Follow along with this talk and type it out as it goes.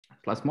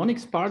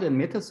plasmonics part and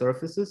meta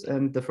surfaces.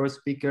 And the first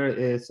speaker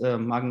is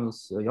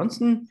Magnus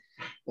Jonsson.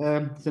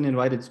 He's an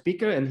invited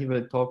speaker, and he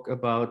will talk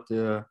about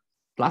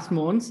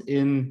plasmons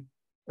in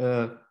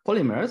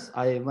polymers.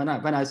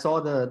 When I saw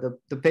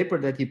the paper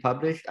that he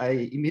published,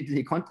 I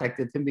immediately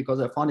contacted him because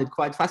I found it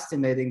quite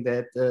fascinating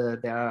that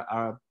there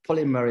are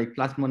polymeric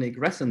plasmonic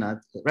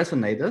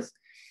resonators.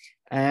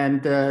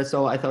 And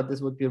so I thought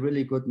this would be a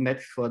really good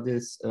match for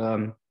this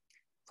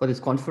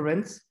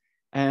conference.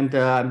 And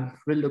I'm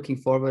really looking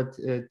forward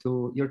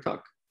to your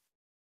talk.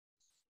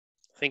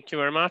 Thank you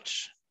very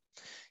much.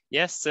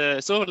 Yes,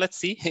 so let's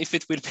see if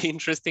it will be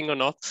interesting or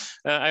not.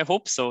 I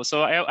hope so.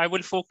 So I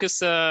will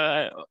focus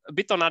a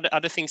bit on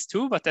other things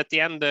too, but at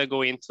the end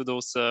go into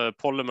those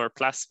polymer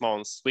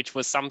plasmons, which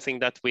was something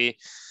that we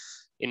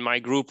in my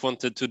group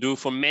wanted to do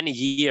for many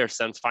years,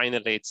 and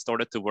finally it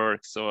started to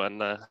work. So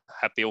I'm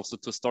happy also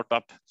to start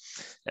up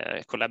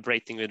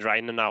collaborating with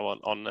Rainer now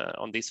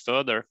on this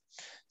further.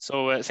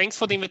 So thanks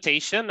for the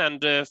invitation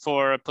and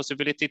for a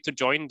possibility to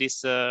join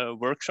this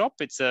workshop.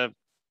 It's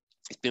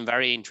been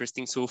very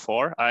interesting so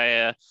far.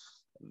 I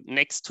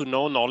next to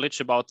no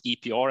knowledge about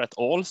EPR at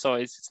all, so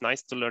it's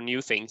nice to learn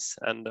new things,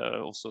 and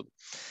also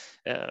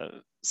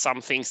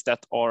some things that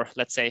are,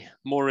 let's say,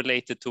 more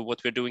related to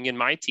what we're doing in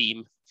my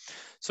team.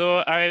 So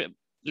I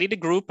lead a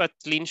group at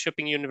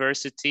Linköping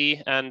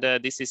University, and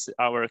this is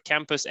our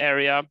campus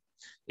area.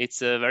 It's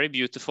very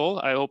beautiful.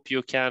 I hope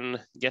you can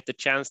get the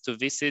chance to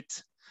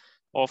visit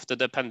after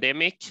the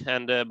pandemic.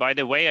 And by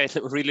the way, I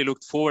really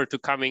looked forward to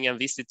coming and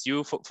visit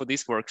you for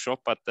this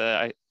workshop, but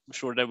I'm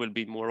sure there will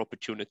be more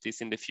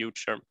opportunities in the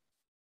future.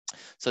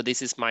 So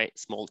this is my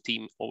small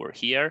team over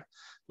here.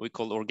 We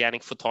call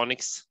Organic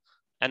Photonics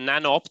and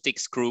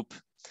Nano-Optics group.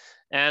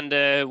 And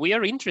we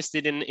are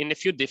interested in a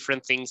few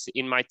different things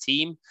in my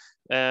team,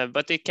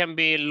 but it can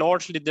be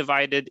largely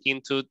divided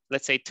into,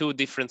 let's say, two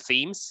different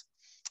themes,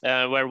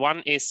 where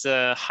one is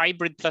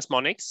hybrid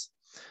plasmonics,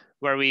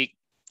 where we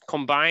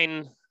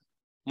combine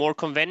more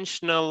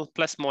conventional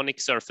plasmonic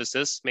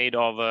surfaces made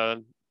of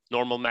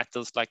normal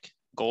metals like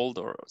gold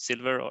or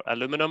silver or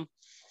aluminum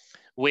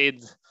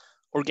with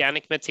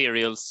organic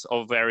materials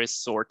of various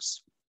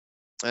sorts.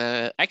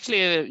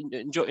 Actually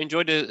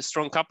enjoyed the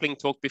strong coupling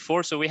talk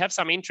before, so we have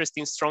some interest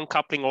in strong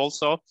coupling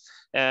also.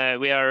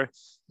 We are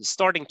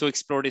starting to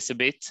explore this a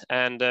bit,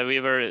 and we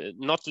were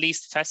not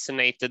least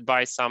fascinated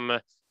by some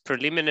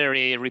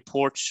preliminary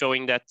reports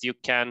showing that you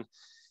can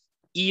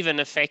even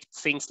affect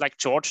things like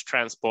charge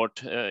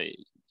transport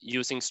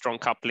using strong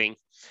coupling.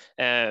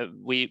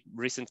 We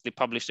recently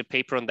published a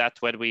paper on that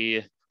where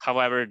we,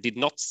 however, did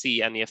not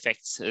see any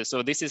effects.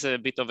 So this is a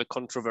bit of a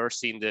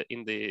controversy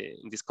in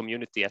this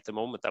community at the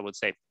moment, I would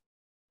say.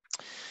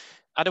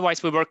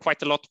 Otherwise, we work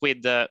quite a lot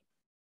with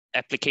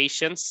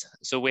applications.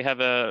 So we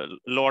have a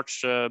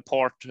large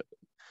part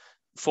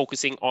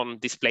focusing on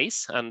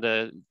displays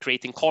and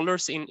creating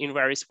colors in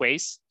various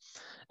ways.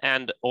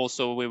 And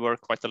also we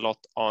work quite a lot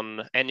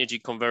on energy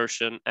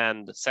conversion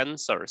and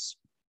sensors.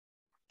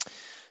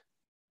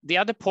 The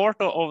other part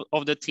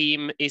of the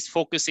team is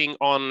focusing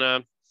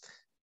on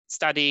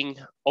studying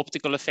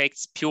optical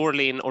effects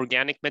purely in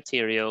organic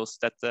materials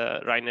that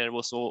Rainer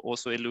was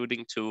also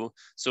alluding to.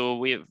 So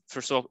we, for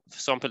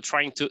example,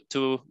 trying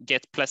to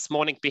get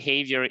plasmonic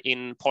behavior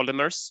in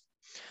polymers.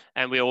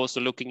 And we're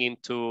also looking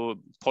into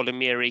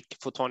polymeric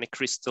photonic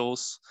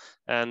crystals,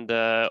 and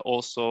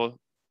also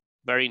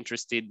very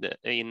interested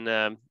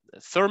in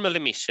thermal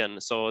emission.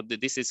 So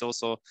this is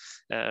also,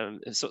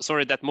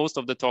 sorry that most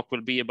of the talk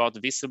will be about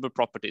visible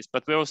properties,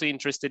 but we're also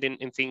interested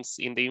in things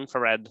in the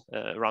infrared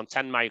around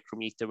 10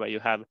 micrometer, where you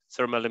have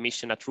thermal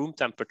emission at room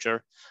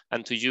temperature,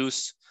 and to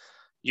use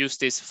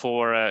this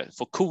for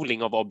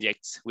cooling of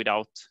objects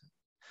without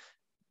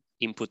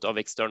input of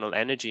external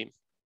energy.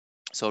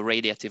 So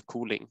radiative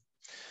cooling.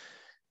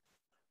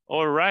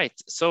 All right,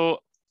 so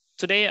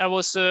today I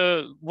was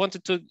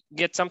wanted to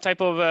get some type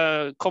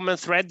of common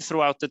thread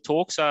throughout the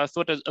talk. So I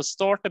thought I'll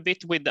start a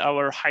bit with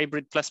our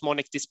hybrid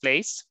plasmonic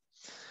displays,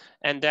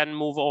 and then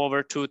move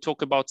over to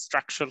talk about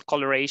structural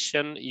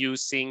coloration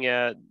using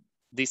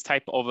this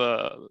type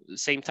of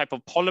same type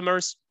of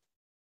polymers,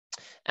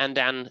 and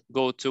then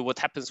go to what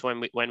happens when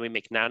we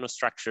make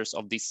nanostructures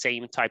of the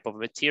same type of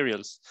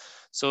materials.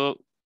 So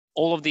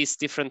all of these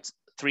different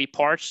three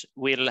parts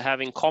will have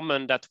in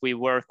common that we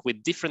work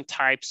with different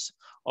types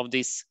of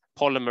this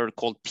polymer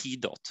called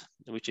PDOT,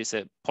 which is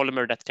a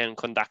polymer that can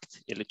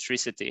conduct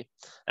electricity.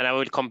 And I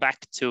will come back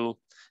to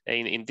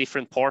in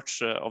different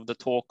parts of the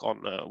talk on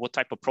what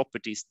type of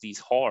properties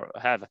these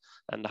have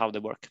and how they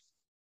work.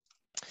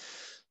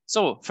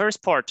 So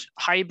first part,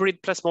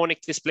 hybrid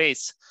plasmonic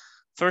displays.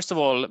 First of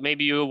all,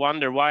 maybe you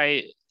wonder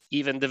why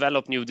even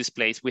develop new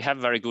displays. We have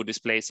very good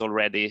displays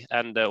already,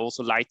 and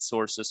also light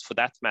sources for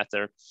that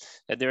matter.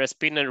 There has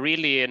been a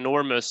really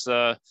enormous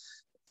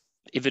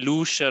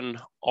evolution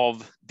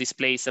of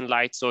displays and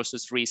light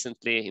sources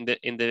recently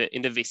in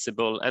the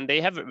visible, and they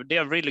have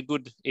really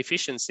good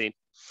efficiency.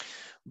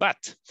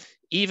 But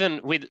even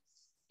with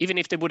even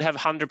if they would have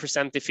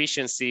 100%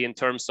 efficiency in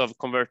terms of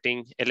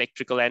converting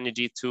electrical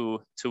energy to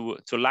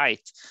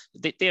light,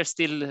 they are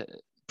still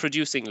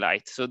producing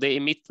light. So they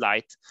emit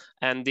light,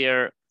 and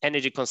their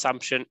energy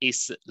consumption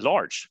is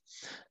large.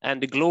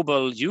 And the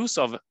global use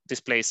of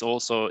displays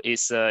also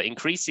is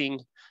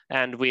increasing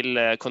and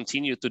will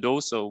continue to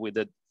do so with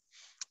the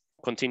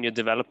continued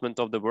development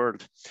of the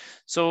world.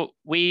 So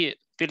we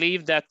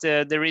believe that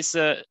there is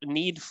a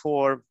need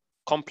for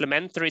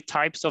complementary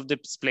types of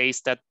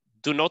displays that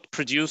do not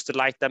produce the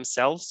light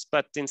themselves,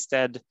 but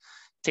instead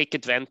take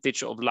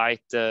advantage of light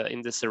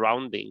in the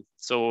surrounding.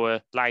 So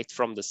light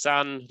from the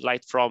sun,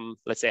 light from,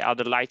 let's say,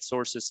 other light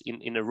sources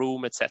in a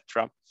room,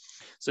 etc.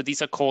 So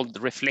these are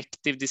called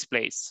reflective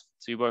displays.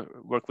 So you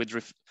work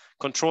with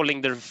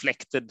controlling the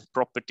reflected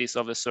properties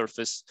of a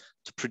surface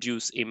to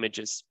produce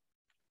images.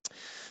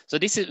 So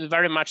this is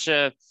very much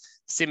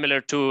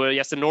similar to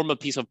just a normal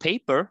piece of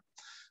paper,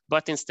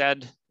 but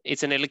instead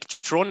it's an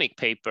electronic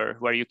paper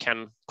where you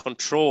can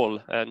control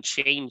and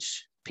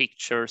change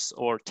pictures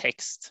or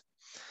text.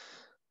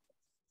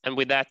 And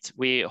with that,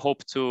 we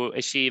hope to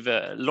achieve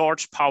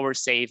large power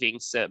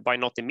savings by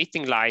not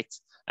emitting light,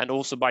 and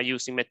also by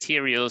using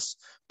materials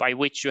by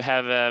which you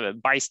have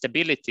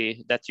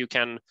bistability, that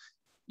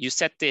you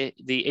set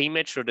the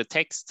image or the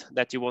text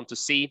that you want to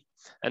see,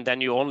 and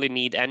then you only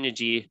need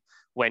energy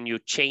when you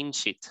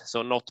change it,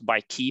 so not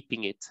by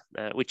keeping it,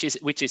 which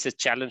is a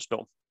challenge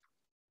though.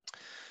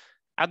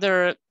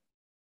 Other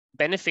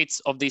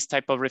benefits of this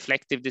type of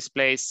reflective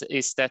displays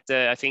is that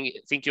I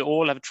think you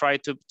all have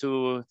tried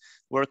to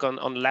work on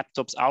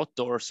laptops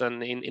outdoors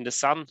and in the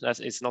sun.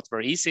 It's not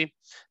very easy.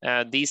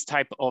 These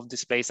type of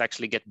displays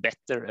actually get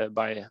better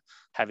by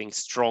having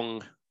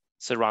strong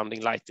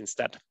surrounding light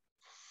instead.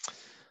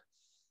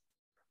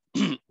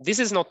 This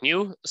is not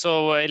new.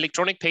 So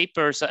electronic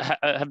papers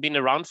have been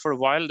around for a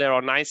while. There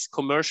are nice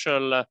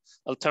commercial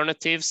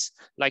alternatives,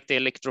 like the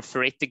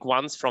electrophoretic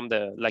ones from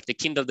the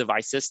Kindle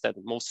devices, that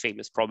are most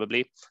famous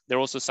probably. There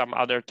are also some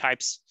other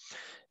types,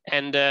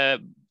 and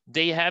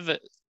they have a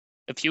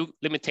few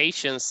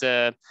limitations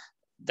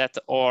that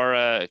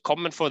are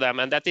common for them,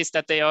 and that is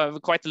that they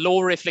have quite low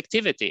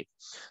reflectivity,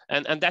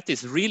 and that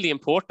is really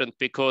important,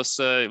 because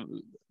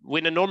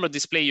with a normal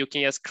display you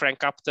can just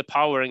crank up the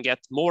power and get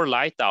more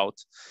light out,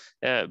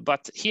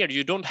 but here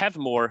you don't have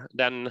more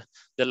than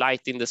the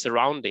light in the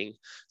surrounding,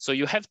 so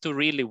you have to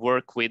really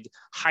work with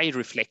high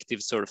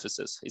reflective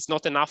surfaces. It's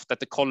not enough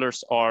that the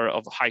colors are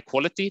of high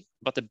quality,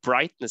 but the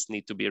brightness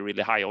need to be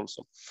really high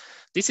also.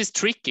 This is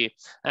tricky,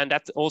 and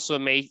that also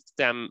makes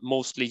them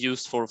mostly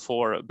used for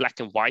black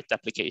and white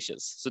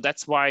applications. So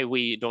that's why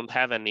we don't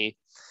have any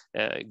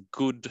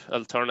good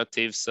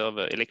alternatives of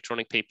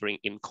electronic paper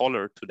in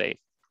color today,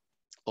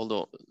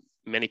 although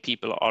many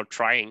people are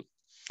trying.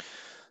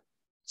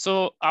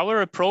 So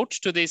our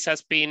approach to this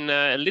has been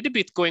a little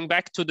bit going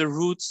back to the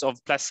roots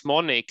of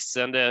plasmonics,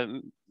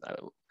 and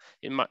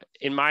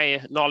in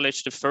my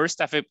knowledge, the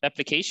first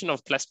application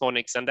of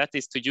plasmonics, and that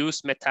is to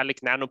use metallic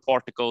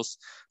nanoparticles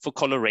for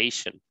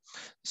coloration.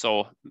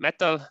 So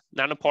metal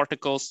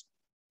nanoparticles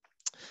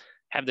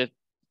have the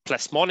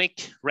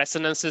plasmonic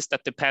resonances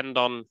that depend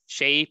on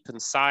shape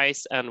and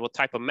size and what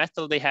type of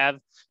metal they have.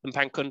 And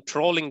by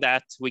controlling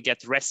that, we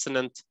get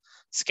resonant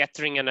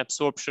scattering and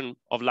absorption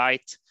of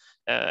light,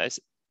 as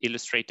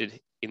illustrated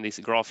in this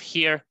graph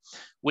here,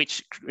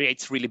 which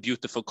creates really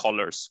beautiful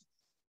colors.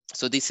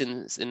 So this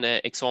is an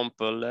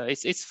example.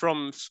 It's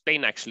from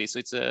Spain, actually. So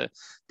it's a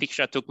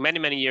picture I took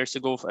many years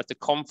ago at the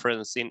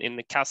conference in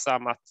the Casa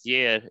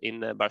Matier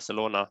in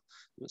Barcelona.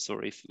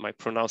 Sorry if my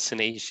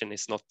pronunciation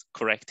is not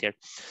correct here.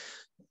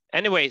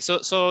 Anyway,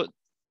 so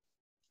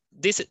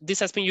this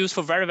has been used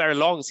for very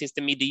long, since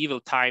the medieval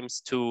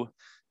times to,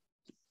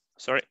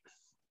 sorry,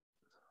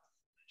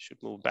 should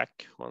move back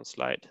one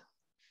slide,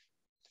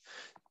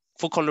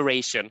 for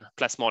coloration,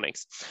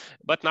 plasmonics.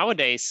 But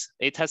nowadays,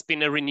 it has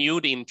been a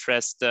renewed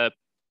interest,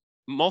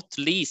 not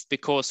least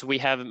because we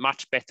have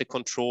much better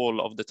control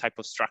of the type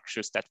of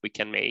structures that we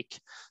can make.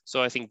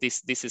 So I think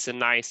this is a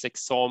nice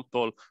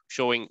example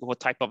showing what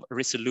type of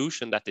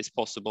resolution that is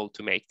possible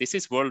to make. This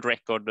is world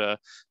record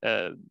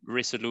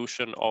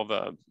resolution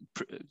of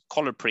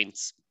color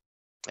prints.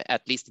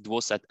 At least it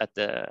was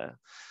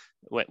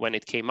when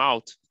it came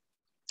out,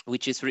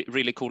 which is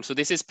really cool. So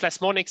this is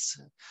plasmonics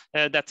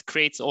that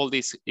creates all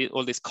these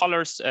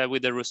colors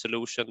with a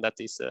resolution that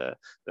is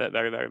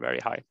very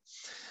high.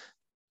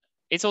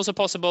 It's also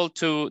possible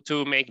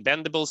to make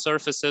bendable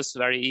surfaces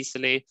very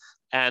easily,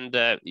 and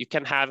you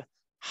can have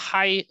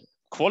high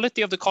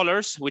quality of the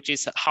colors, which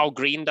is how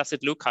green does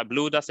it look, how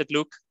blue does it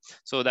look.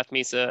 So that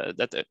means that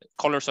the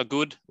colors are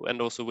good,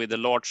 and also with a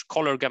large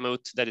color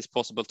gamut, that is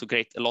possible to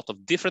create a lot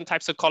of different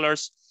types of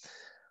colors,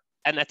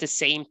 and at the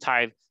same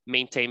time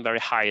maintain very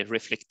high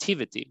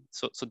reflectivity.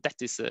 So that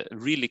is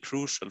really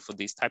crucial for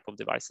these type of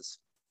devices.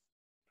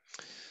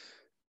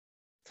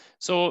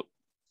 So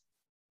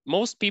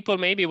most people,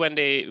 maybe when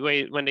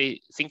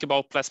they think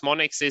about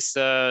plasmonics, is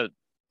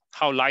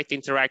how light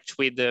interacts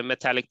with the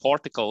metallic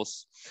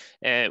particles,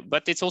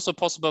 but it's also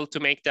possible to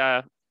make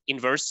the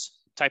inverse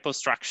type of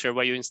structure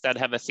where you instead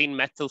have a thin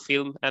metal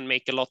film and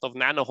make a lot of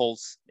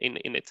nanoholes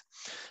in it.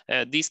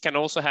 These can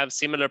also have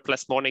similar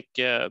plasmonic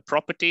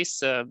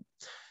properties,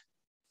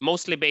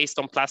 mostly based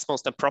on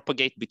plasmons that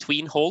propagate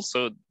between holes.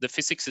 So the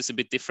physics is a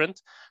bit different,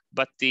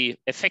 but the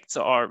effects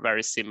are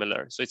very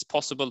similar. So it's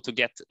possible to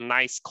get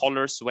nice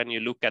colors when you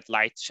look at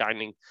light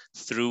shining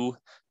through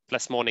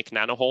plasmonic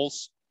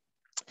nanoholes.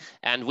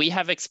 And we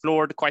have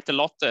explored quite a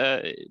lot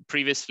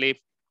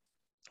previously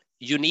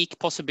unique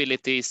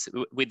possibilities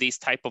with these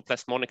type of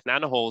plasmonic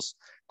nanoholes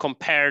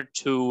compared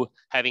to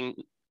having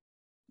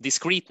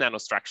discrete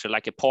nanostructure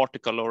like a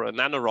particle or a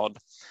nanorod.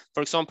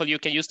 For example, you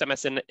can use them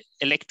as an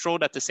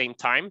electrode at the same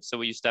time. So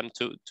we use them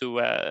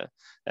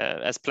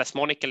as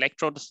plasmonic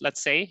electrodes,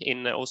 let's say,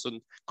 in also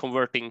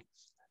converting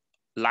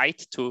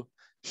light to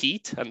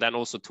heat and then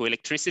also to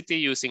electricity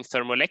using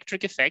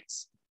thermoelectric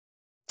effects.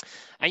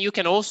 And you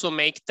can also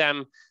make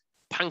them,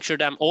 puncture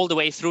them all the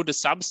way through the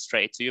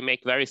substrate. So you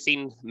make very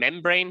thin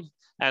membrane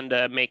and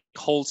make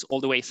holes all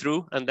the way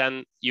through, and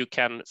then you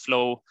can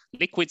flow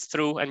liquids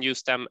through and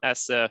use them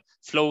as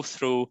flow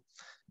through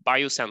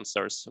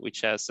biosensors,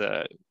 which has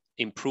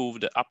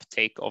improved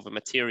uptake of a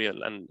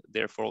material and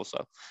therefore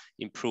also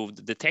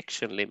improved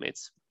detection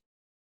limits.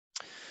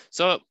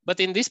 So,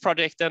 but in this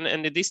project and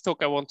in this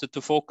talk, I wanted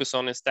to focus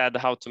on instead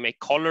how to make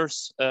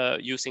colors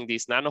using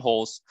these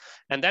nanoholes.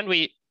 And then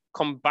we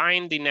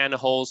combine the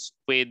nanoholes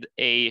with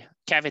a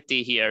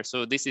cavity here.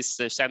 So this is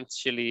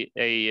essentially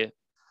a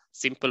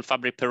simple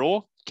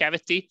Fabry-Perot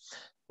cavity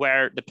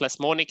where the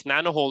plasmonic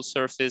nanohole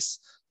surface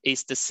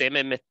is the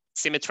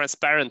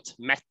semi-transparent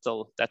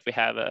metal that we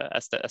have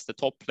as the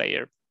top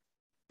layer.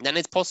 Then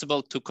it's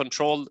possible to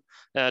control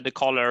the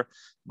color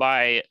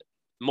by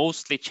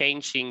mostly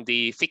changing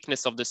the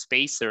thickness of the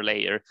spacer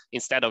layer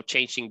instead of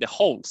changing the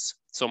holes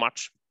so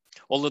much.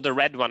 Although the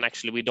red one,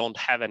 actually, we don't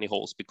have any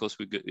holes because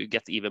we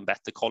get even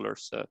better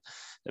colors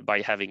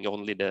by having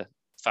only the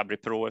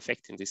Fabry-Perot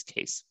effect in this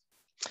case.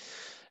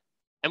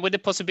 And with the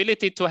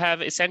possibility to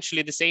have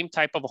essentially the same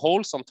type of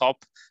holes on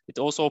top, it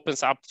also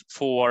opens up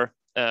for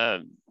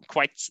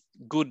quite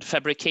good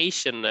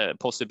fabrication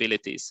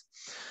possibilities.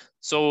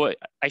 So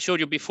I showed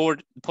you before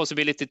the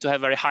possibility to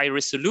have very high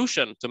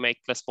resolution to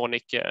make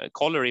plasmonic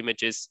color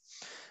images.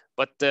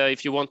 But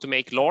if you want to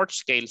make large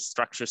scale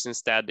structures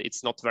instead,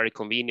 it's not very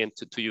convenient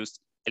to use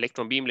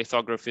electron beam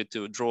lithography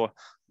to draw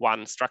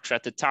one structure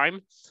at a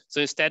time.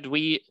 So instead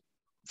we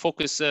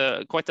focus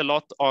quite a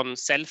lot on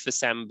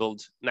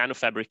self-assembled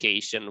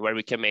nanofabrication, where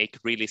we can make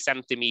really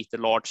centimeter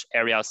large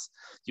areas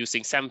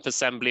using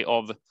self-assembly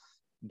of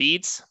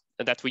beads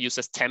that we use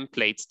as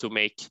templates to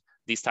make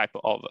these type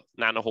of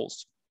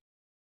nanoholes.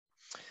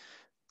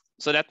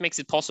 So that makes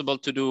it possible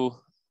to do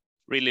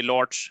really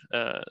large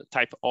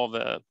type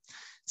of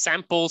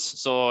samples.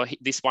 So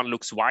this one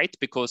looks white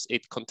because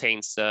it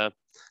contains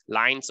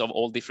lines of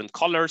all different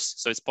colors.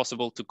 So it's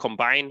possible to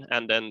combine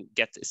and then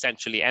get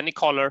essentially any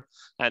color.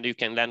 And you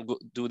can then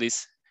do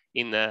this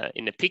in a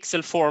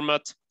pixel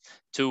format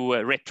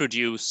to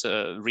reproduce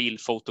real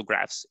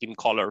photographs in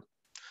color.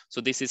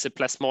 So this is a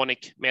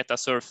plasmonic meta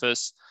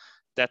surface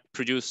that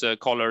produce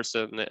colors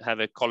and have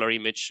a color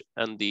image,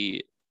 and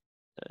the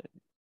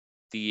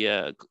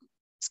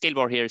scale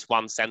bar here is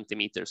 1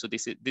 centimeter. So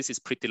this is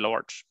pretty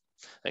large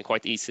and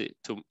quite easy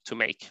to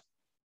make.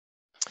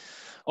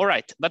 All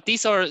right, but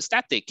these are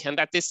static, and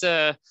that is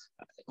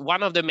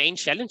one of the main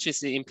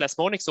challenges in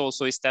plasmonics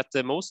also is that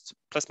most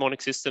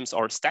plasmonic systems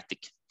are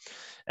static.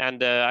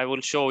 And I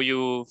will show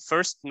you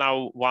first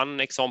now one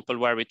example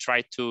where we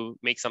try to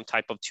make some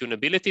type of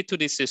tunability to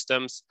these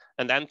systems.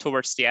 And then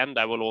towards the end,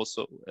 I will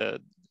also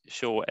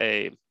show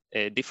a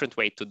different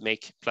way to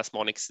make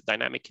plasmonics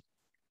dynamic.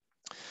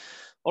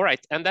 All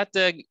right, and that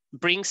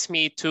brings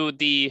me to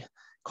the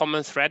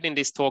common thread in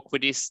this talk,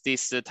 with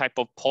this type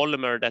of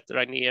polymer that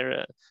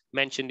Rainier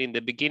mentioned in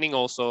the beginning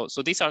also.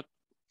 So this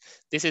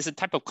is a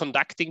type of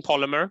conducting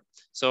polymer.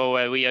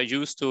 So we are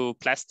used to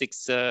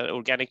plastics,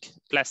 organic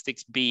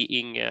plastics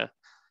being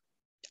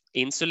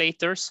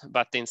insulators,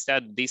 but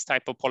instead these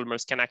type of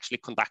polymers can actually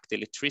conduct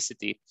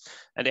electricity.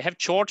 And they have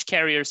charge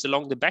carriers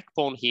along the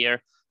backbone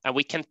here, and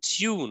we can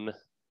tune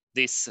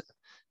this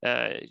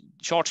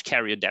charge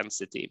carrier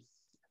density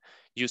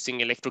using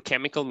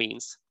electrochemical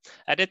means.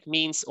 And that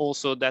means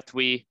also that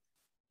we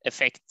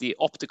affect the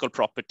optical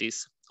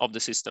properties of the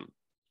system.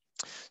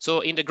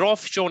 So in the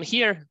graph shown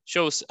here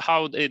shows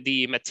how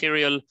the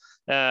material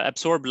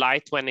absorbs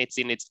light when it's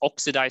in its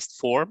oxidized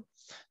form.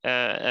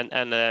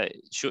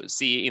 Should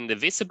see in the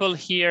visible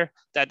here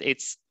that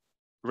it's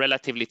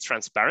relatively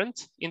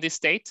transparent in this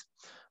state.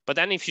 But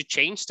then if you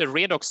change the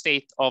redox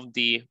state of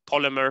the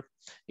polymer,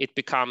 it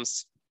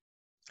becomes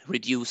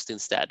reduced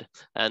instead.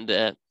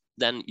 And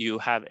then you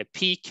have a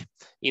peak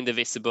in the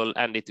visible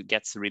and it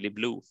gets really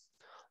blue.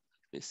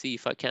 Let's see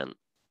if I can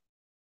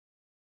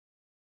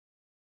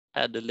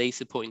add a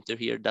laser pointer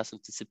here. It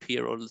doesn't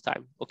disappear all the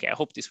time. Okay, I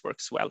hope this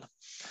works well.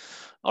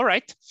 All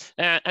right,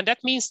 and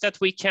that means that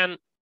we can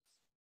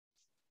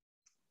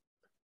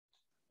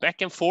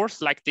back and forth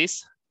like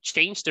this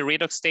change the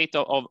redox state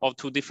of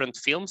two different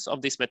films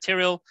of this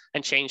material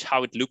and change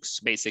how it looks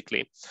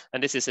basically.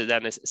 And this is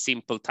then a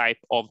simple type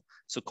of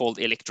so-called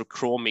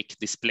electrochromic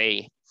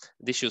display.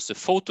 This shows a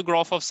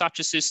photograph of such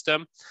a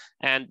system.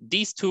 And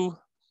these two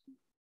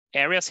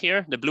areas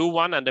here, the blue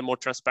one and the more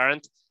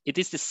transparent, it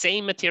is the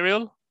same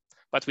material,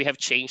 but we have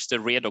changed the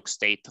redox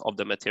state of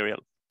the material.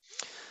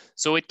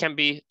 So it can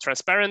be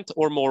transparent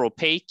or more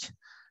opaque,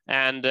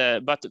 and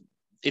but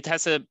it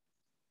has a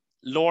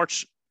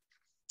large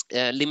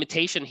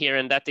limitation here,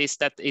 and that is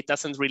that it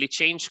doesn't really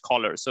change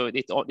color. So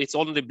it's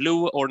only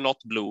blue or not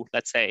blue,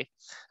 let's say.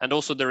 And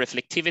also the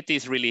reflectivity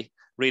is really,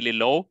 really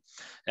low.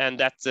 And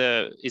that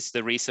is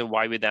the reason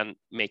why we then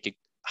make a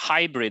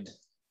hybrid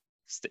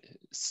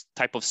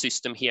type of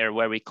system here,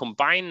 where we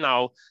combine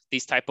now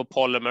these type of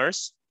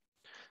polymers,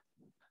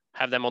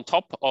 have them on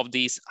top of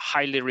these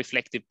highly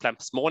reflective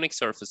plasmonic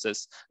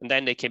surfaces, and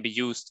then they can be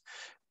used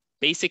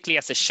basically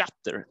as a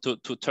shutter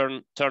to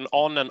turn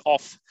on and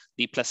off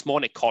the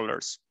plasmonic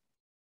colors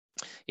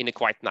in a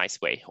quite nice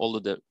way,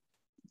 although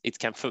it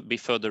can be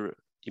further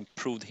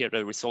improved here,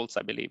 the results,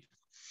 I believe.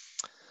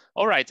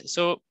 All right,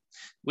 so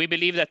we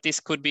believe that this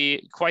could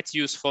be quite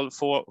useful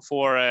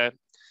for a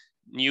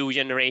new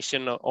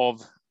generation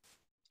of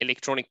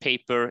electronic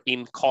paper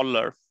in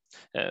color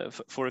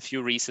for a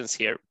few reasons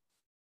here.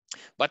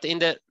 But in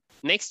the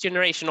next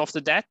generation after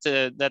that,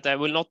 that I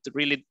will not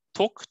really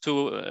talk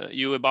to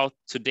you about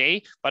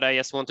today, but I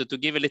just wanted to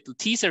give a little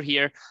teaser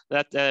here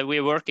that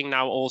we're working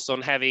now also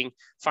on having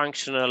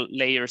functional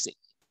layers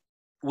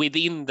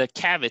within the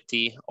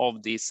cavity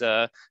of this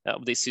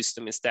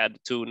system instead,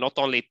 to not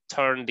only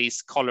turn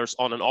these colors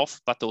on and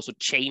off, but also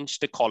change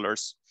the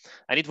colors.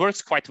 And it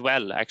works quite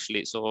well,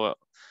 actually. So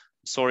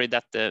sorry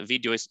that the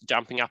video is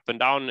jumping up and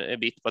down a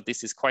bit, but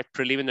this is quite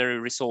preliminary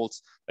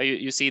results.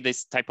 You see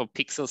this type of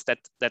pixels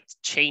that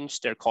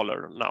change their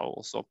color now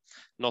also,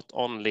 not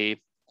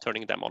only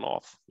turning them on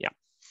off. Yeah.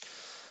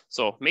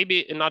 So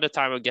maybe another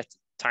time I'll get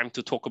time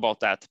to talk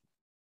about that.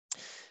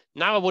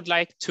 Now I would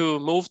like to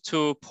move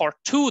to part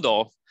 2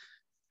 though.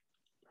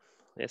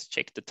 Let's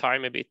check the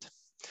time a bit.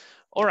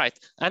 All right,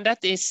 and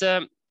that is,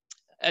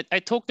 I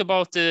talked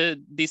about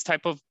these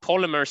type of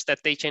polymers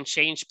that they can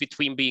change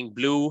between being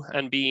blue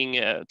and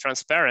being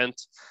transparent.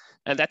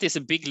 And that is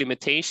a big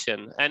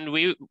limitation. And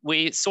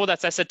we saw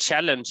that as a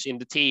challenge in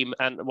the team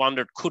and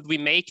wondered, could we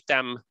make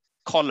them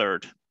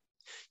colored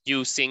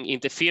using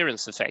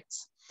interference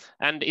effects?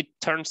 And it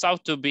turns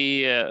out to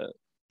be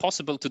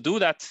possible to do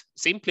that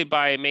simply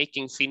by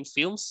making thin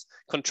films,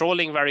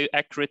 controlling very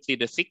accurately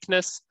the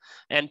thickness,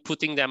 and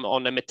putting them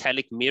on a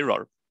metallic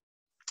mirror.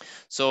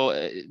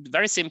 So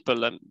very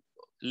simple. A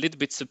little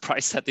bit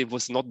surprised that it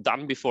was not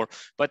done before.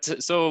 But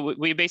so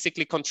we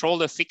basically control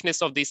the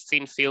thickness of these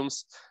thin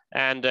films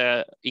and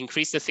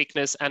increase the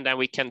thickness, and then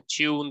we can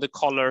tune the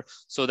color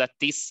so that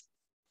this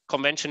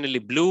conventionally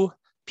blue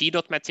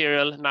P-dot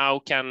material now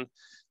can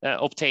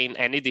obtain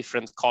any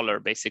different color,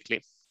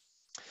 basically.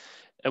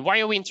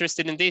 Why are we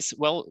interested in this?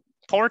 Well,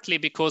 partly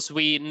because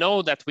we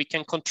know that we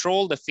can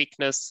control the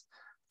thickness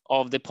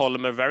of the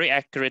polymer very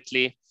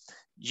accurately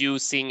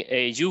using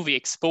a UV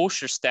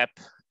exposure step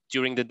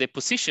during the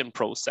deposition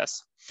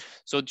process.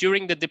 So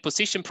during the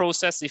deposition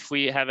process, if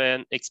we have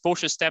an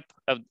exposure step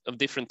of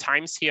different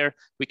times here,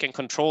 we can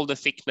control the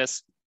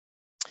thickness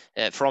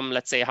from,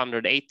 let's say,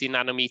 180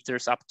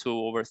 nanometers up to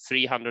over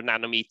 300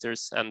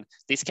 nanometers. And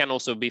this can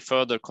also be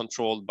further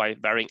controlled by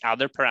varying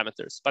other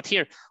parameters. But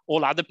here,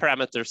 all other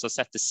parameters are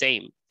set the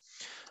same.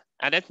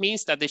 And that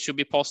means that it should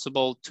be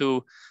possible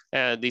to,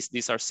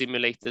 these are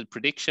simulated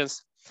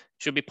predictions,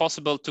 should be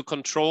possible to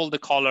control the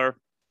color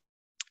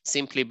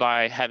simply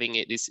by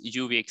having this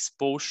UV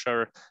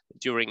exposure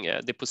during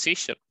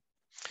deposition.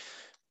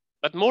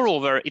 But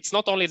moreover, it's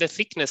not only the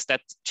thickness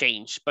that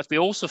changed, but we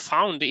also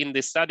found in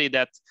this study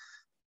that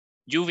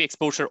UV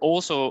exposure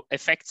also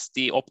affects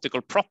the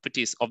optical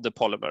properties of the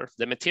polymer,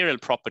 the material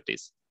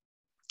properties.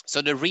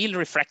 So the real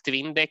refractive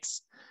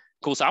index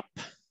goes up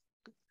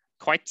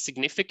quite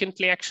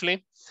significantly,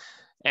 actually,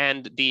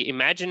 and the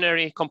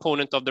imaginary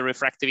component of the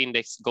refractive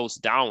index goes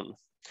down.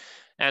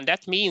 And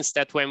that means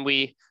that when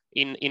we,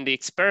 in the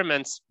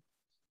experiments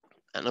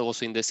and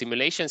also in the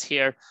simulations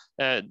here,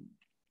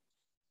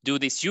 do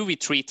this UV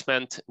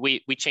treatment,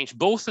 we change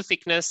both the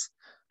thickness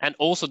and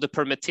also the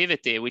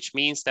permittivity, which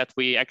means that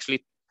we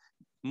actually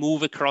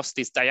move across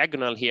this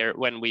diagonal here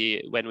when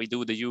we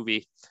do the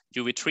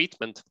UV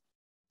treatment.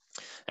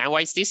 And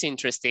why is this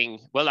interesting?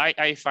 Well,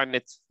 I find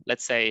it,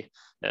 let's say,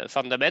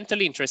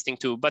 fundamentally interesting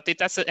too, but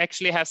it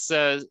actually has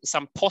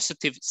some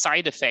positive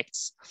side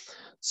effects.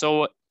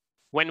 So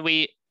when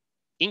we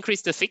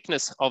increase the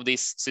thickness of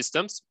these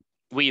systems,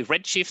 we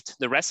redshift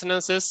the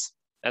resonances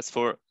as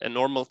for a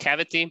normal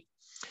cavity.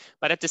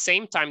 But at the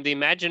same time, the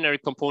imaginary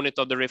component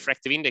of the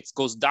refractive index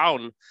goes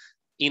down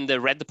in the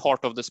red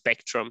part of the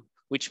spectrum,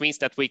 which means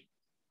that we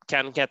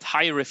can get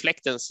higher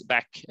reflectance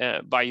back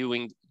by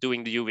doing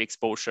the UV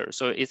exposure.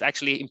 So it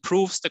actually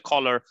improves the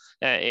color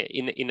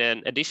in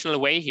an additional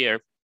way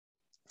here.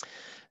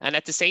 And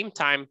at the same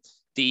time,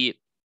 the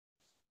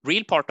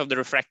real part of the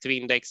refractive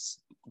index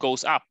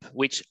goes up,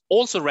 which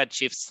also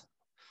redshifts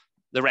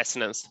the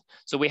resonance.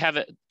 So we have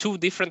two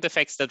different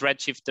effects that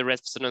redshift the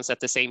resonance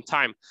at the same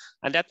time.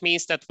 And that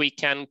means that we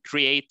can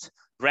create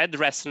red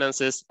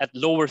resonances at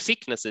lower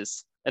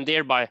thicknesses and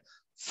thereby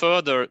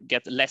further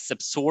get less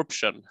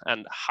absorption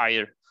and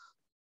higher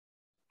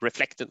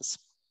reflectance.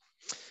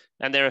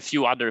 And there are a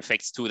few other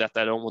effects too that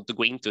I don't want to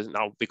go into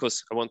now,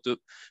 because I want to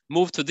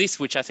move to this,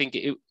 which I think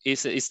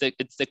is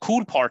the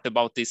cool part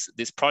about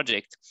this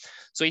project.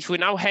 So if we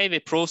now have a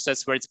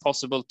process where it's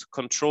possible to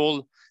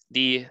control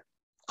the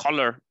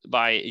color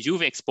by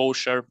UV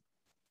exposure,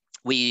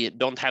 we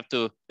don't have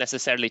to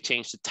necessarily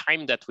change the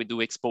time that we do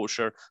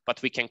exposure,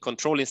 but we can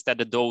control instead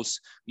the dose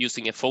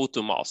using a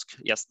photo mask,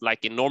 just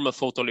like in normal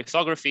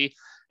photolithography,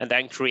 and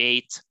then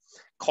create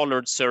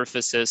colored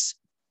surfaces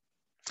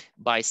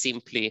by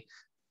simply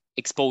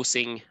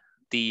exposing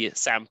the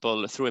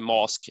sample through a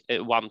mask,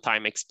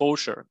 one-time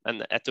exposure,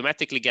 and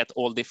automatically get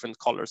all different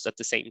colors at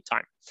the same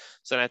time.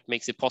 So that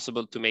makes it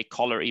possible to make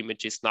color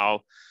images now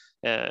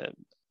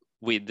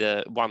with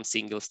one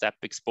single step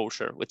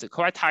exposure with a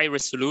quite high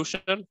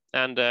resolution,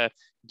 and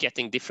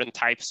getting different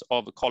types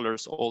of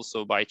colors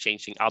also by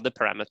changing other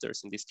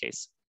parameters in this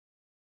case.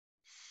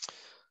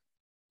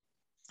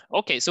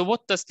 Okay, so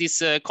what does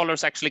these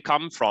colors actually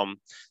come from?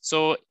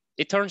 So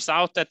it turns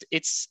out that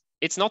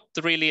it's not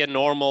really a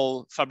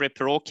normal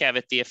Fabry-Perot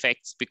cavity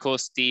effect,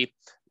 because the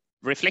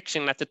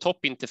reflection at the top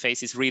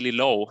interface is really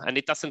low and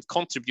it doesn't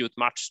contribute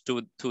much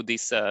to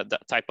this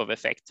that type of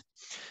effect.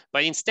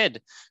 But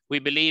instead, we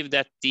believe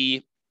that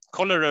the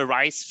color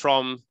arises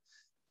from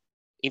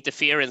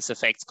interference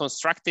effects,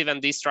 constructive and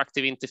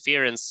destructive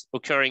interference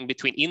occurring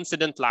between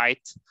incident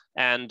light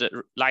and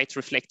light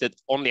reflected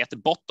only at the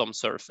bottom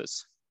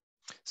surface.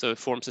 So it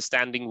forms a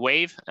standing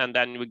wave, and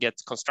then we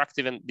get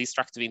constructive and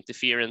destructive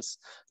interference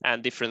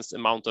and different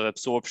amount of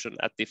absorption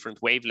at different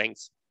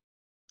wavelengths,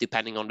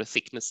 depending on the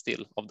thickness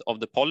still of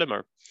the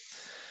polymer.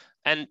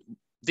 And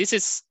this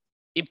is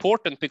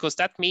important because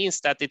that means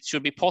that it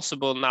should be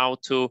possible now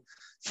to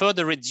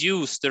further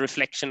reduce the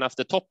reflection of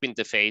the top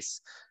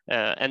interface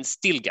and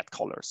still get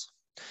colors.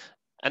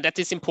 And that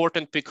is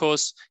important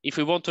because if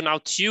we want to now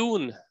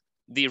tune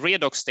the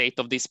redox state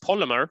of this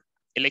polymer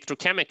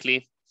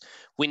electrochemically,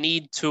 we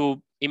need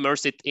to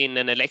immerse it in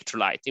an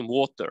electrolyte, in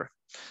water,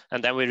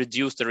 and then we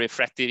reduce the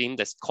refractive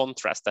index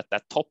contrast at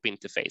that top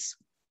interface.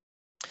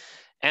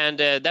 And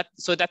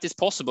so that is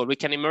possible. We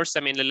can immerse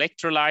them in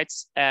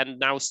electrolytes and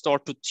now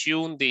start to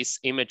tune these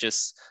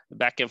images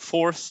back and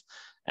forth.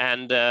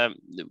 And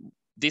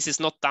this is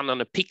not done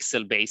on a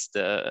pixel-based,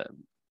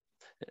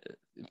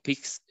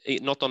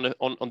 not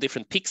on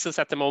different pixels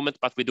at the moment,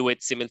 but we do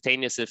it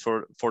simultaneously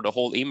for the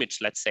whole image,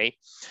 let's say.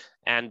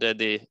 And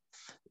the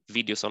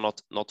videos are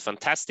not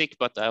fantastic,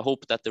 but I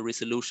hope that the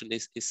resolution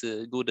is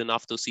good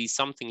enough to see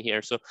something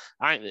here. So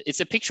it's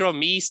a picture of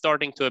me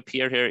starting to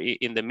appear here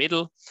in the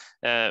middle,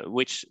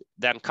 which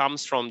then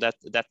comes from that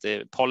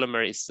the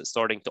polymer is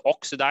starting to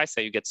oxidize,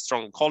 so you get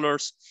strong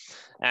colors,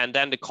 and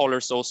then the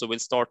colors also will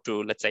start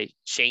to, let's say,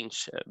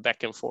 change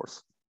back and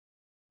forth.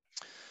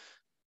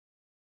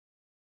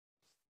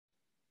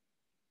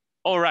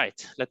 All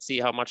right, let's see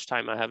how much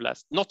time I have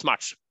left. Not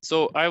much.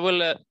 So I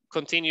will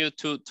continue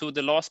to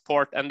the last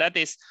part, and that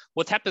is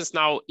what happens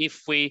now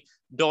if we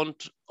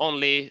don't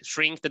only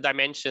shrink the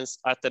dimensions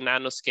at the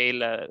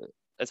nanoscale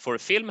as for a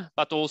film,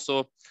 but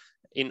also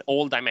in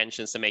all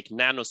dimensions and make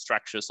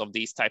nanostructures of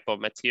these type of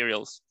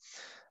materials.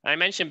 I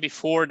mentioned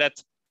before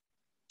that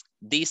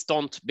these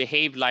don't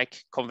behave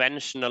like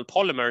conventional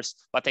polymers,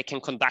 but they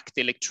can conduct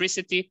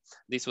electricity.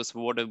 This was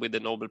awarded with the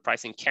Nobel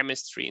Prize in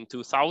Chemistry in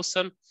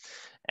 2000.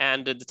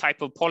 And the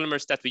type of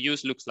polymers that we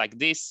use looks like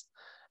this.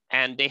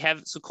 And they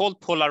have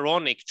so-called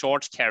polaronic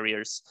charge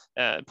carriers,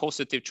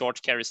 positive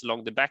charge carriers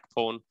along the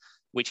backbone,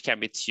 which can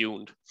be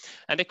tuned.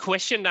 And the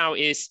question now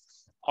is,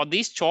 are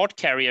these charge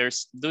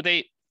carriers, do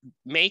they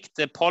make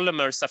the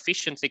polymer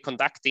sufficiently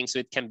conducting so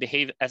it can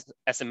behave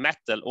as a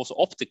metal, also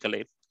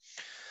optically?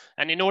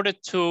 And in order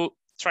to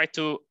try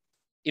to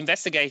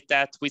investigate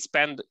that, we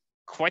spend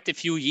quite a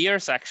few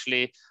years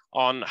actually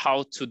on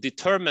how to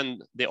determine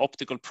the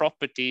optical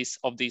properties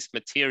of these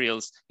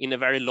materials in a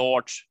very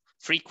large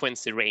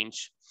frequency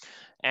range.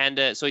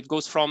 And so it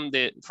goes from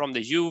the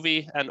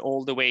UV and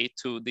all the way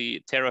to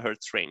the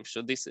terahertz range.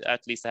 So this,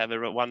 at least I have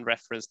one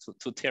reference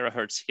to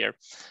terahertz here.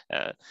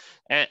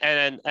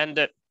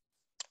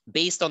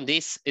 Based on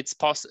this,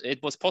 it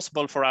was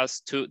possible for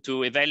us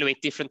to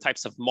evaluate different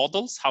types of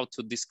models, how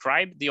to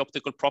describe the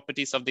optical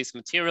properties of these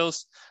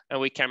materials. And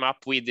we came up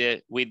with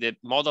the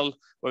model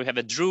where we have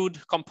a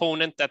Drude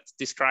component that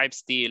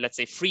describes the, let's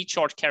say, free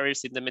charge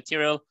carriers in the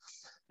material,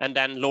 and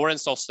then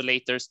Lorentz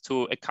oscillators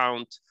to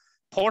account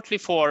partly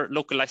for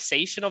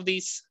localization of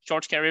these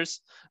charge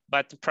carriers,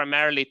 but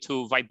primarily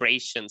to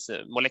vibrations,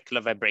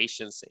 molecular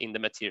vibrations in the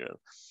material,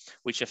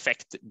 which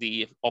affect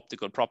the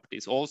optical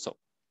properties also.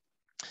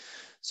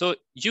 So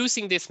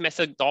using this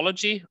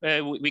methodology,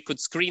 we could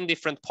screen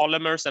different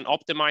polymers and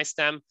optimize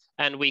them,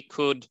 and we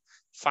could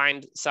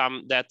find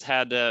some that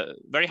had a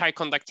very high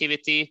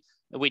conductivity,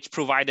 which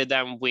provided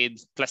them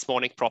with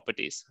plasmonic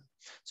properties.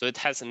 So it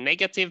has a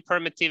negative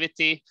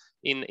permittivity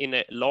in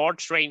a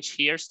large range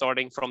here,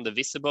 starting from the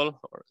visible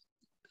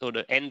or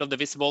the end of the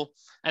visible,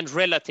 and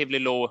relatively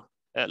low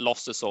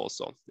losses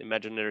also, the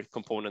imaginary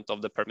component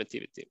of the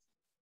permittivity.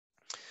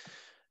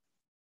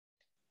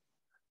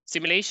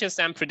 Simulations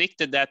then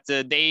predicted that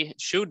they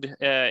should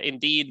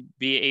indeed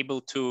be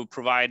able to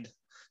provide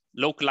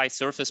localized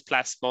surface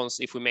plasmons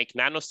if we make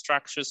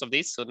nanostructures of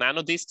this, so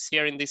nanodiscs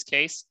here in this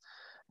case.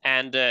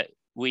 And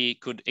we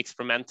could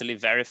experimentally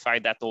verify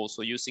that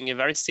also using a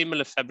very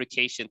similar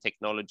fabrication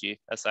technology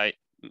as I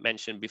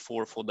mentioned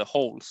before for the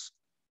holes.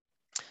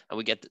 And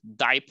we get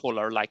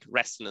dipolar-like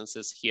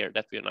resonances here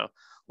that we are now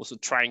also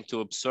trying to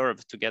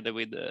observe together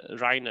with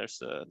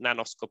Reiner's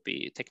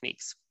nanoscopy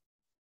techniques.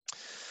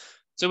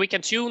 So we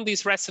can tune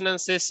these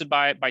resonances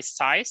by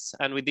size,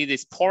 and we did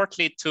this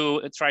partly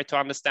to try to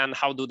understand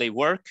how do they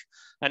work.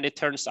 And it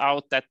turns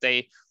out that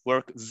they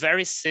work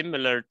very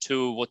similar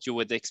to what you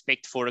would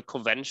expect for a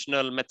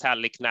conventional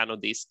metallic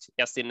nanodisc,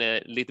 just in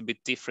a little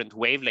bit different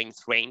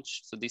wavelength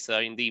range. So these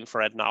are in the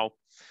infrared now.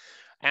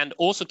 And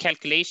also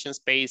calculations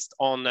based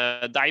on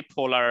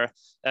dipolar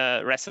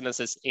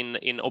resonances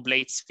in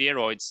oblate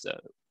spheroids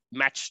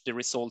match the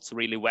results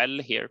really well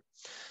here.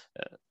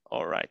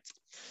 All right.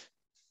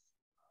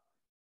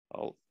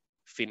 I'll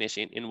finish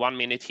in 1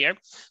 minute here.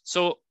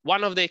 So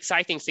one of the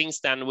exciting things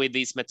then with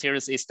these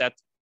materials is that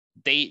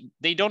they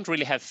don't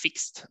really have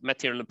fixed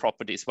material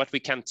properties, but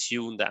we can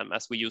tune them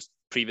as we used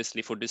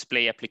previously for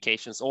display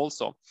applications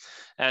also.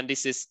 And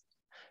this is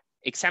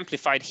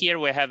exemplified here.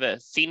 We have a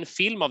thin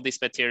film of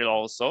this material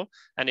also,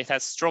 and it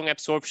has strong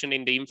absorption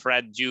in the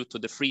infrared due to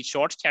the free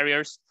charge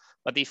carriers.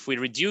 But if we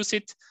reduce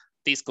it,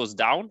 this goes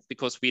down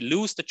because we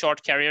lose the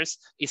charge carriers.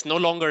 It's no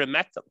longer a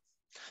metal.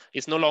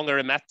 It's no longer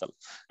a metal.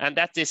 And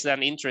that is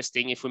then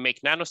interesting. If we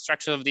make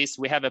nanostructure of this,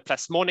 we have a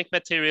plasmonic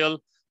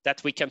material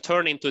that we can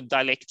turn into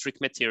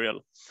dielectric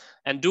material.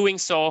 And doing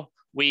so,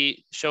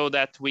 we show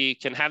that we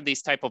can have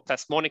these type of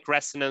plasmonic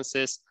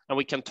resonances and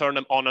we can turn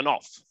them on and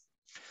off.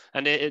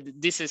 And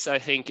this is, I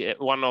think,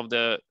 one of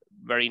the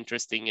very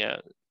interesting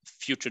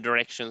future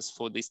directions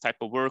for this type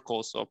of work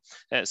also.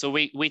 So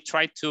we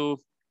try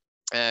to,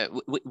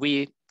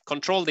 we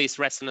control these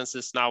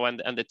resonances now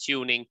and the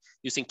tuning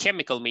using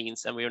chemical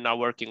means, and we are now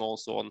working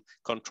also on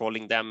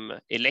controlling them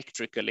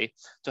electrically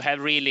to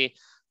have really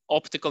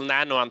optical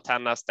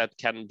nanoantennas that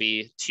can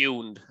be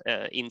tuned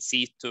in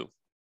situ.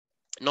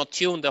 Not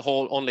tune the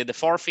whole, only the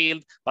far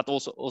field, but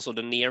also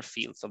the near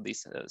fields of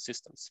these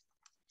systems.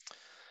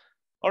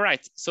 All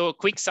right, so a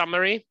quick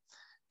summary.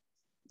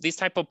 These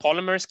type of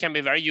polymers can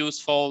be very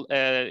useful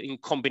in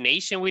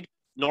combination with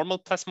normal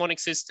plasmonic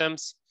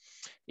systems.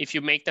 If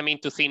you make them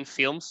into thin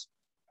films,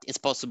 it's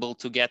possible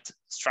to get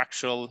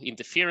structural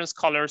interference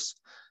colors.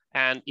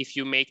 And if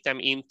you make them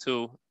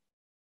into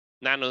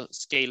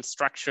nanoscale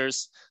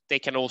structures, they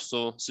can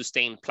also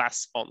sustain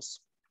plasmons.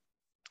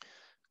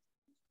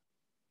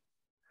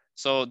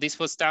 So this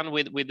was done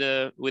with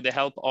the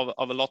help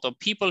of a lot of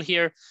people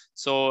here.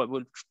 So I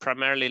would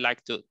primarily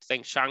like to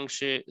thank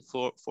Shangshi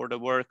for the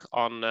work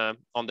on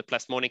the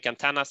plasmonic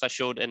antennas I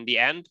showed in the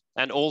end,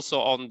 and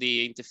also on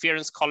the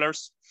interference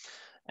colors.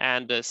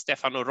 And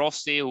Stefano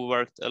Rossi, who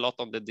worked a lot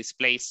on the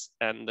displays,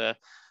 and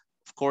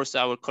of course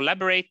our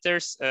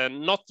collaborators,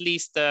 not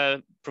least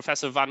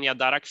Professor Vanya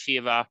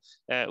Daraksheva,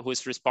 who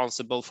is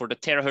responsible for the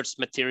terahertz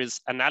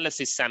materials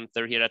analysis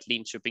center here at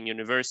Linköping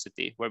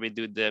University, where we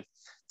do the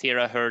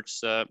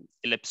terahertz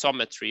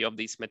ellipsometry of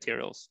these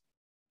materials.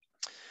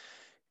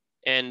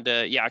 And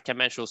yeah, I can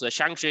mention also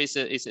Shangshi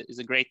is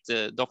a great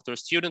doctoral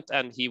student,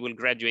 and he will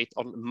graduate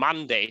on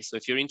Monday. So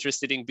if you're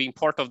interested in being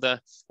part of the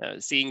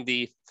seeing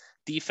the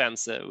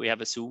defense, we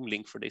have a Zoom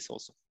link for this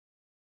also.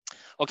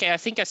 Okay, I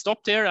think I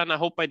stopped there, and I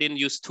hope I didn't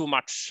use too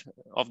much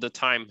of the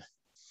time.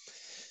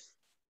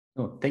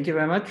 Oh, thank you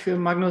very much,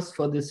 Magnus,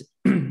 for this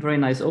very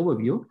nice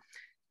overview.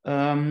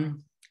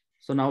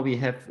 So now we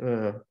have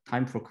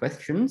time for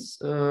questions.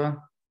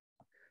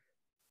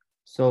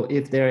 So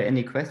if there are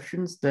any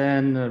questions,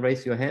 then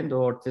raise your hand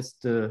or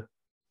just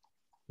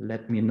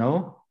let me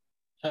know.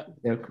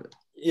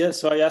 Yeah,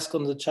 so I asked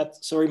on the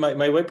chat. Sorry, my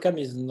webcam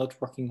is not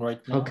working right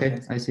now. Okay,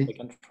 I see. I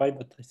can try,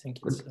 but I think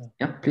it's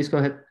yeah. Please go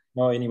ahead.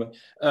 No, anyway,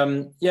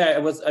 yeah, I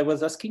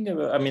was asking.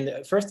 I mean,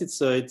 first,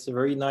 it's a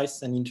very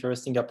nice and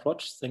interesting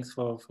approach. Thanks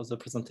for the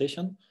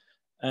presentation.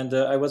 And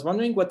I was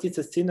wondering, what is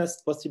the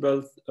thinnest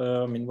possible?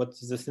 I mean, what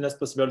is the thinnest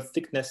possible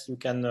thickness you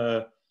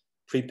can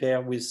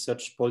prepare with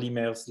such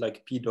polymers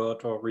like P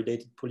dot or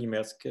related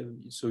polymers?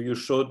 So you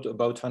showed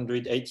about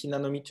 180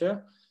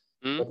 nanometer.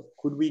 But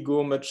could we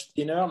go much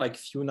thinner, like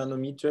few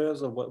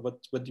nanometers, or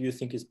what do you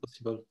think is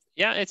possible?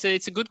 Yeah, it's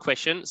a good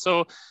question.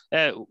 So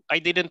I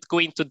didn't go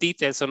into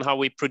details on how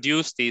we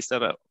produce these,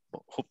 and I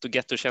hope to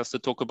get the chance to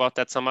talk about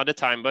that some other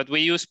time. But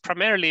we use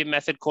primarily a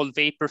method called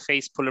vapor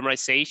phase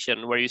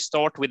polymerization, where you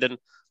start with an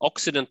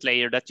oxidant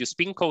layer that you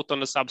spin coat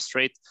on the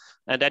substrate,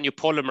 and then you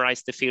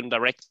polymerize the film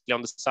directly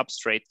on the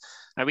substrate.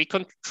 And we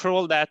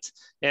control that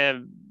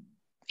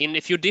in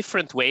a few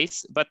different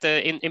ways, but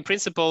in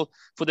principle,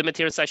 for the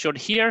materials I showed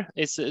here,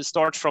 it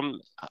starts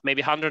from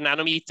maybe 100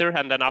 nanometer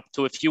and then up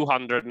to a few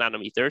hundred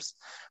nanometers.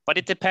 But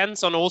it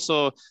depends on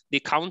also the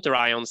counter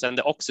ions and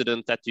the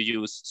oxidant that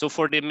you use. So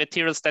for the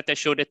materials that I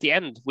showed at the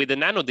end with the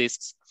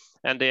nanodiscs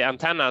and the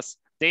antennas,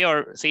 they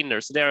are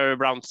thinner, so they're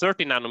around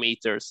 30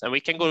 nanometers, and we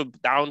can go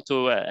down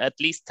to at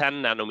least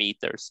 10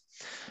 nanometers.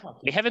 Okay.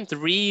 We haven't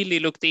really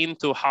looked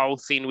into how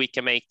thin we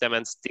can make them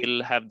and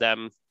still have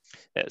them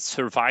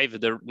survive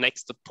the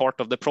next part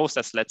of the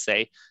process, let's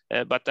say.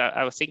 But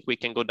I think we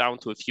can go down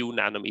to a few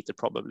nanometer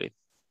probably.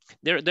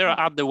 There are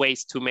other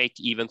ways to make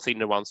even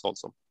thinner ones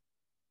also.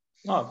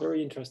 Oh,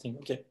 very interesting.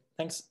 Okay,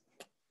 thanks.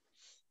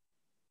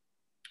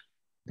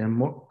 There are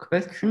more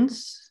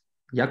questions.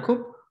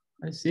 Jakob,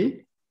 I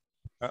see.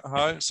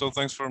 Hi, so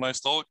thanks for a nice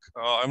talk.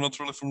 I'm not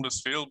really from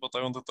this field, but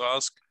I wanted to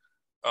ask,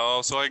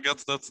 so I get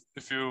that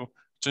if you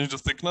change the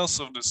thickness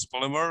of this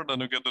polymer,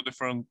 then you get a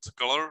different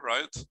color,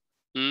 right?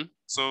 Mm.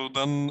 So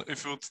then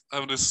if you would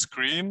have this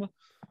screen,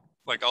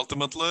 like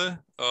ultimately,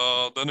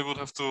 then you would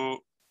have to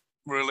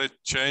really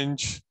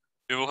change,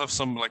 you will have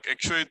some like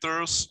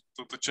actuators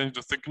to change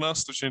the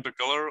thickness, to change the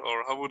color,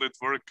 or how would it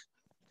work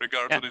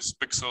regard to these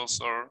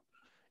pixels? Or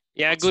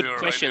yeah, good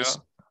questions.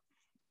 Idea?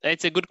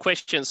 It's a good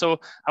question. So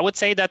I would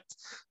say that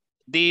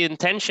the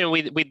intention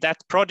with that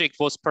project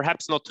was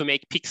perhaps not to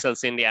make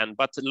pixels in the end,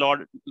 but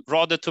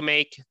rather to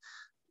make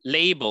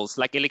labels,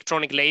 like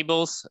electronic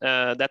labels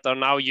that are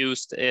now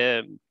used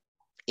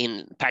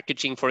in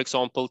packaging, for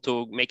example,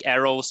 to make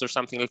arrows or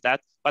something like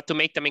that, but to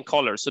make them in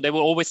color. So they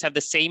will always have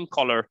the same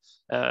color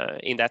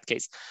in that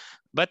case.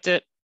 But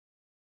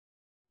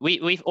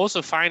we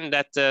also find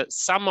that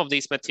some of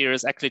these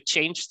materials actually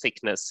change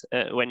thickness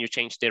when you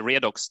change the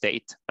redox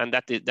state. And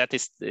that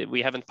is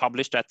we haven't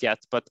published that yet,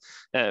 but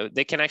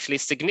they can actually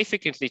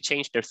significantly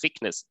change their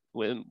thickness,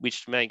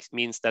 which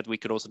means that we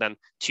could also then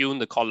tune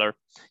the color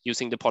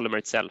using the polymer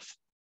itself.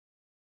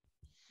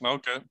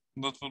 Okay,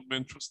 that would be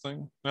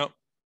interesting. Yeah,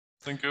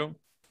 thank you.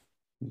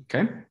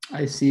 Okay,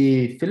 I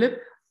see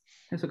Philip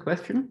has a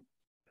question.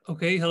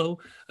 Okay, hello.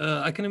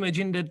 I can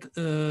imagine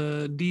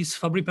that these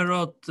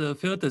Fabry-Perot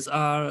filters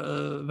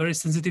are very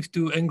sensitive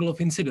to angle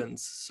of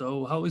incidence.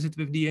 So how is it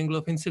with the angle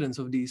of incidence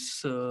of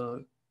these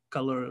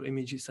color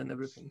images and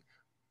everything?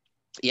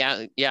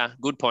 Yeah,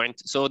 good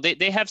point. So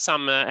they have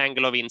some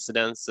angle of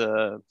incidence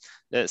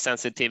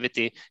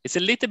sensitivity. It's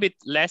a little bit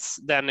less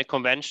than a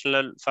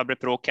conventional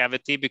Fabry-Perot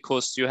cavity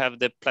because you have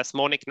the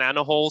plasmonic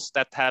nanoholes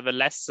that have a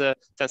less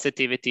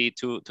sensitivity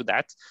to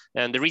that.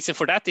 And the reason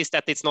for that is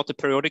that it's not a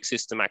periodic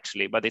system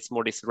actually, but it's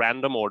more this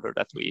random order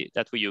that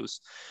we use.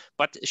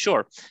 But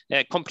sure,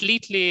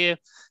 completely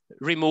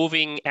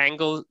removing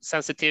angle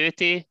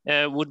sensitivity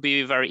would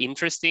be very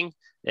interesting.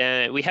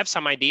 We have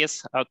some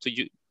ideas how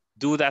to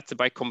do that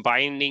by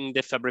combining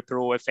the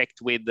Fabry-Perot effect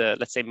with,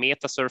 let's say,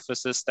 meta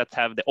surfaces that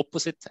have the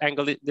opposite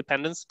angle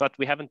dependence, but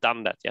we haven't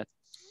done that yet.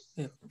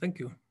 Yeah, thank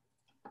you.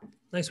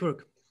 Nice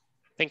work.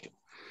 Thank you.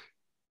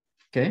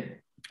 Okay,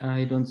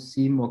 I don't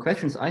see more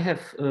questions. I have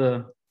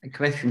a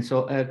question.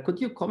 So could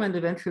you comment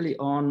eventually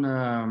on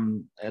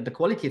the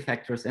quality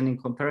factors and in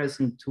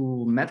comparison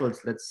to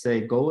metals, let's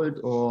say gold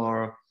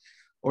or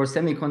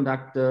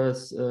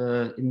semiconductors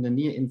in the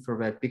near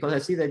infrared, because I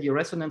see that your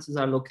resonances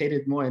are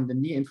located more in the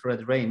near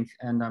infrared range,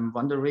 and I'm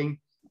wondering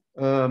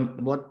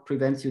what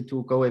prevents you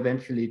to go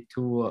eventually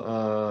to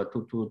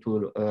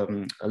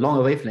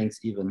longer wavelengths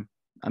even.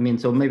 I mean,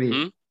 so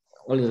maybe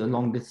only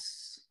along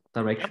this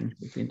direction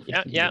would be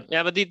interesting.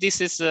 Yeah, but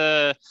this is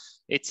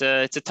it's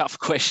a tough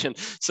question.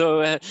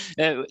 So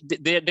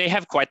they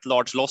have quite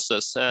large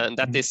losses, and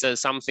that is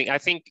something I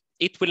think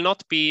it will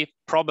not be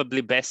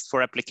probably best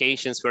for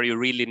applications where you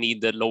really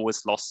need the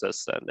lowest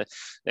losses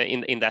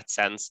in that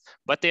sense.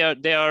 But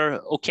they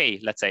are okay,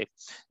 let's say.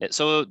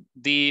 So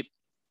the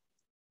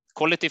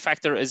quality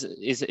factor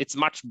it's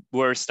much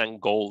worse than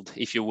gold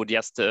if you would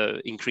just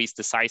increase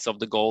the size of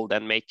the gold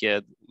and make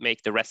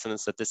the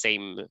resonance at the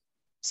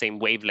same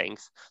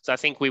wavelength. So I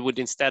think we would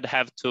instead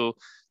have to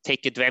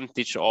take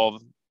advantage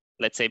of,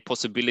 let's say,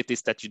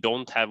 possibilities that you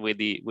don't have with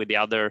the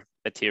other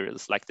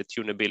materials, like the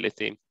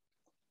tunability.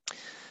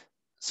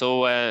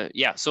 So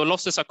yeah, so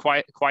losses are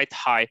quite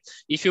high.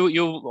 If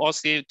you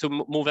ask to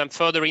move them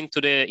further into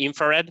the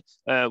infrared,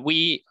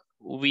 we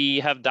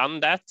have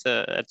done that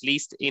at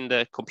least in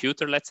the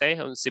computer, let's say,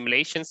 on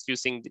simulations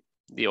using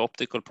the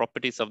optical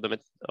properties of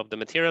the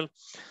material,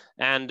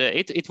 and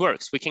it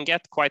works. We can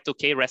get quite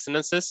okay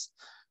resonances,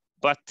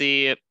 but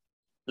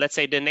let's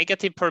say the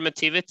negative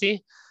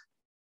permittivity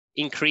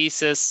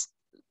increases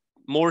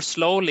more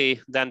slowly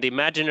than the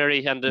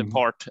imaginary and the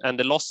part, and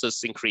the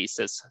losses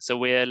increases. So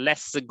we're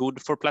less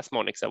good for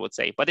plasmonics, I would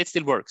say, but it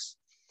still works.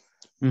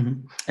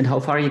 And how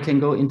far you can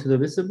go into the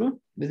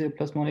visible with your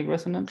plasmonic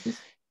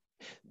resonances?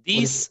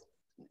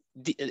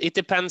 It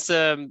depends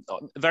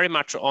very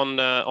much on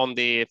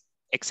the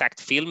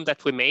exact film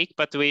that we make,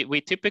 but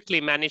we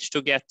typically manage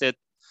to get the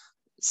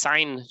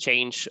sign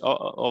change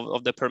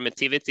of the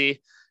permittivity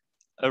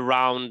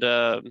around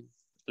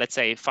let's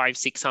say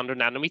 500-600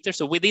 nanometers,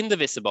 so within the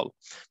visible,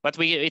 but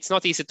it's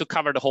not easy to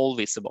cover the whole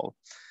visible.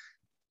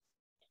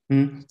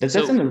 That's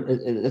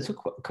a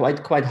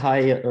quite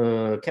high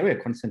carrier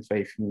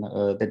concentration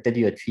that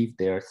you achieved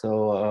there.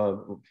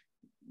 So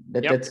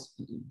that's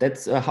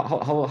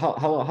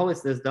how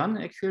is this done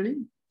actually?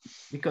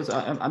 Because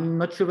I'm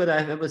not sure whether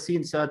I've ever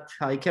seen such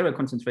high carrier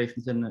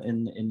concentrations in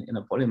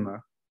a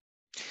polymer.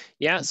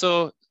 Yeah,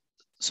 so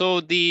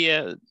we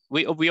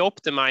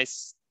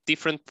optimize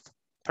different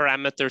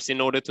parameters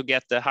in order to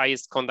get the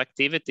highest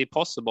conductivity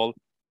possible.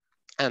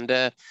 And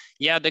the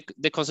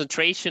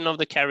concentration of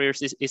the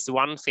carriers is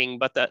one thing,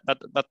 but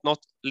not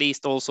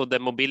least also the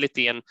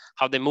mobility and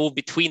how they move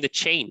between the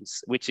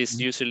chains, which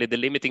is usually the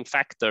limiting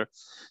factor.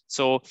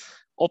 So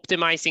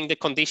optimizing the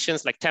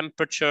conditions like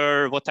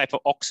temperature, what type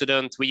of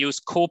oxidant. We use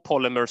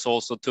copolymers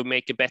also to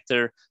make a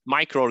better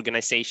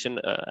microorganization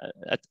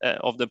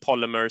of the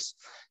polymers.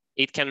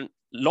 It can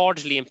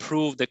largely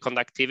improve the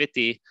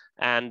conductivity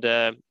and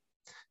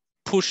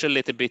push a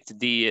little bit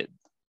the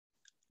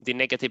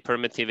negative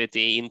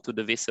permittivity into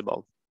the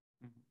visible.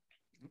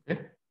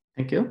 Okay,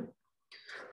 thank you.